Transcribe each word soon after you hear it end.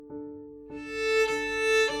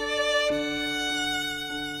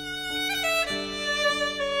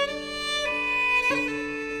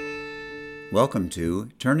Welcome to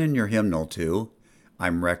Turn in Your Hymnal to.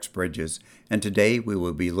 I'm Rex Bridges, and today we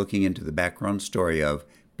will be looking into the background story of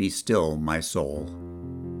Be Still, My Soul.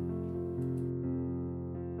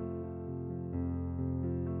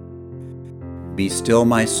 Be still,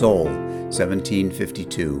 my soul,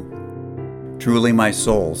 1752. Truly my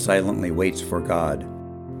soul silently waits for God.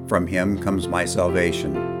 From Him comes my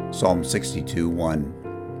salvation, Psalm 62:1.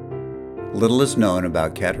 Little is known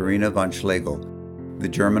about Katharina von Schlegel, the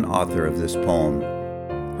German author of this poem.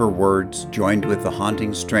 Her words, joined with the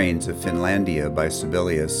haunting strains of Finlandia by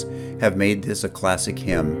Sibelius, have made this a classic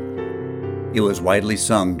hymn. It was widely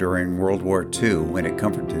sung during World War II when it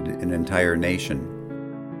comforted an entire nation.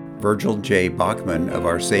 Virgil J. Bachman of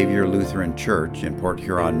Our Savior Lutheran Church in Port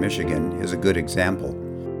Huron, Michigan, is a good example.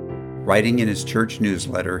 Writing in his church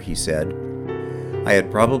newsletter, he said, "I had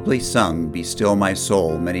probably sung Be Still My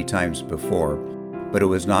Soul many times before, but it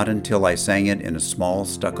was not until I sang it in a small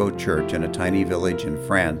stucco church in a tiny village in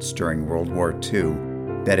France during World War II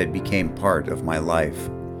that it became part of my life."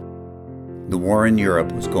 The war in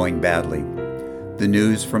Europe was going badly. The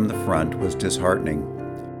news from the front was disheartening.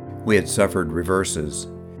 We had suffered reverses.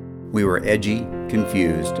 We were edgy,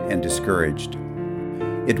 confused, and discouraged.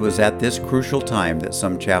 It was at this crucial time that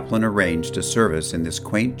some chaplain arranged a service in this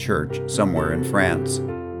quaint church somewhere in France.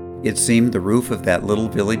 It seemed the roof of that little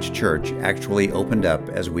village church actually opened up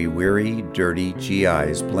as we weary, dirty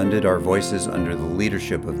GIs blended our voices under the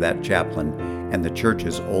leadership of that chaplain and the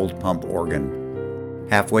church's old pump organ.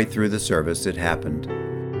 Halfway through the service it happened.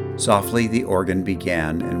 Softly the organ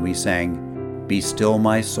began and we sang, "Be still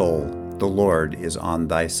my soul, the Lord is on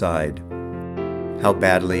thy side." How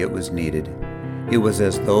badly it was needed. It was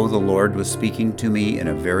as though the Lord was speaking to me in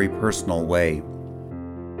a very personal way.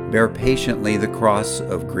 Bear patiently the cross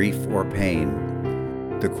of grief or pain,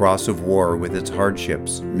 the cross of war with its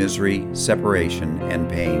hardships, misery, separation, and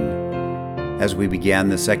pain. As we began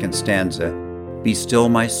the second stanza, "Be still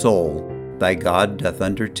my soul, thy God doth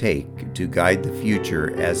undertake to guide the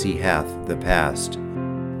future as he hath the past."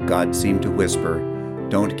 God seemed to whisper,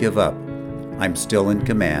 "Don't give up. I'm still in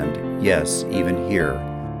command, yes, even here.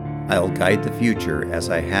 I'll guide the future as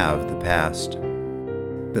I have the past."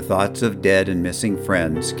 The thoughts of dead and missing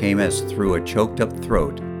friends came as through a choked-up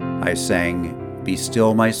throat. I sang, "Be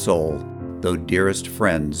still my soul, though dearest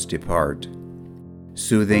friends depart."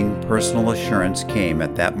 Soothing, personal assurance came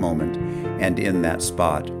at that moment and in that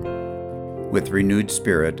spot. With renewed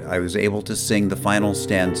spirit, I was able to sing the final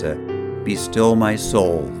stanza, "Be still my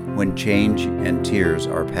soul, when change and tears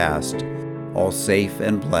are past. All safe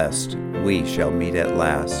and blessed, we shall meet at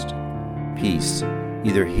last. Peace,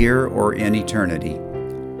 either here or in eternity."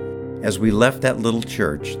 As we left that little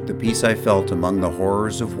church, the peace I felt among the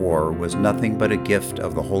horrors of war was nothing but a gift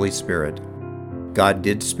of the Holy Spirit. God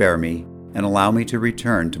did spare me and allow me to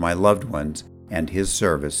return to my loved ones and His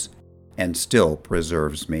service, and still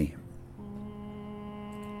preserves me.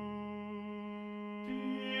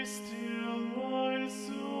 Be still my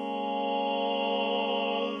soul,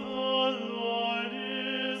 the Lord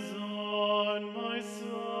is on my side.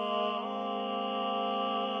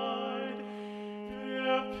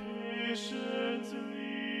 Bear patiently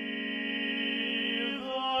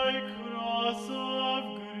thy cross of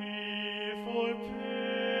grief or pain.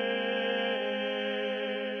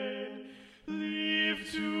 Leave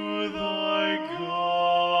to thy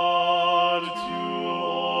God to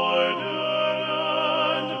order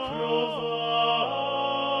and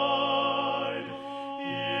provide.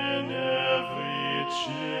 In every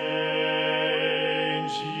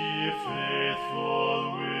change He faithful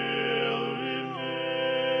will remain.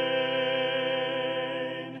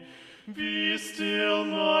 Be still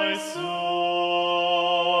my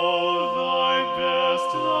soul, thy best,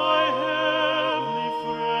 thy heavenly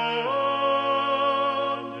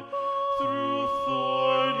friend. Through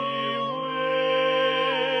thorny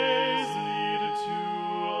ways lead to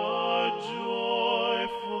a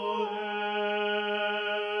joyful end.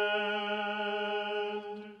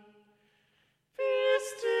 Be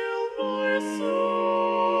still my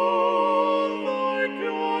soul, thy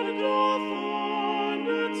God doth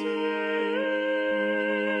undertake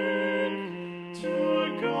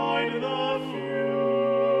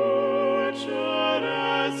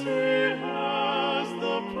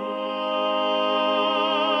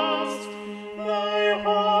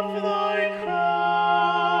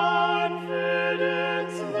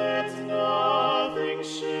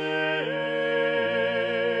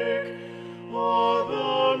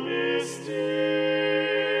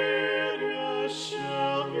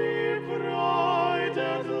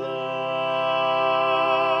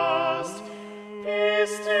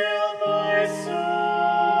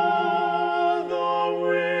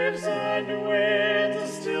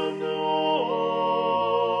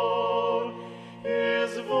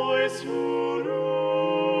wise who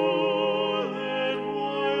ruled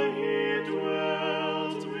while he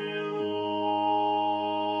dwelt below.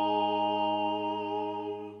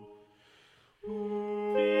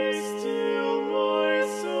 Be still, my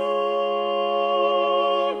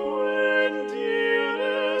soul, when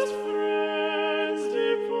dearest friends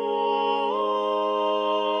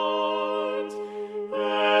depart,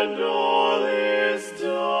 and all is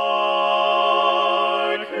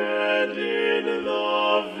dark, and in the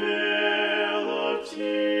vale of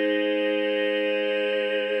tears,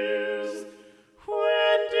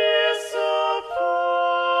 when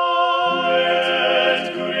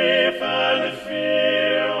disappointment, grief, and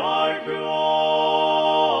fear are gone,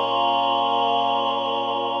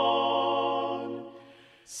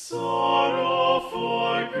 sorrow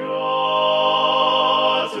forgot,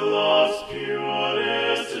 love's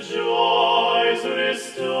purest joys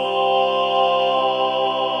restored.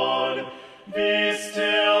 Be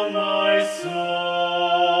still, my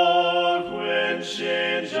soul, when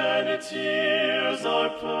change and tears are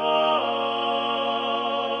past.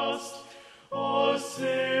 All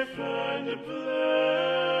safe and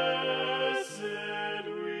blessed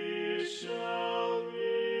we shall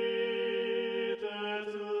meet at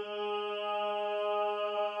last.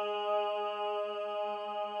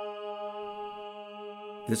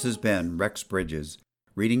 This has been Rex Bridges,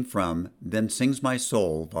 reading from Then Sings My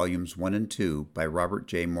Soul, Volumes 1 and 2 by Robert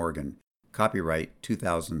J. Morgan. Copyright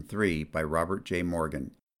 2003 by Robert J.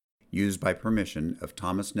 Morgan. Used by permission of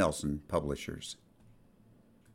Thomas Nelson Publishers.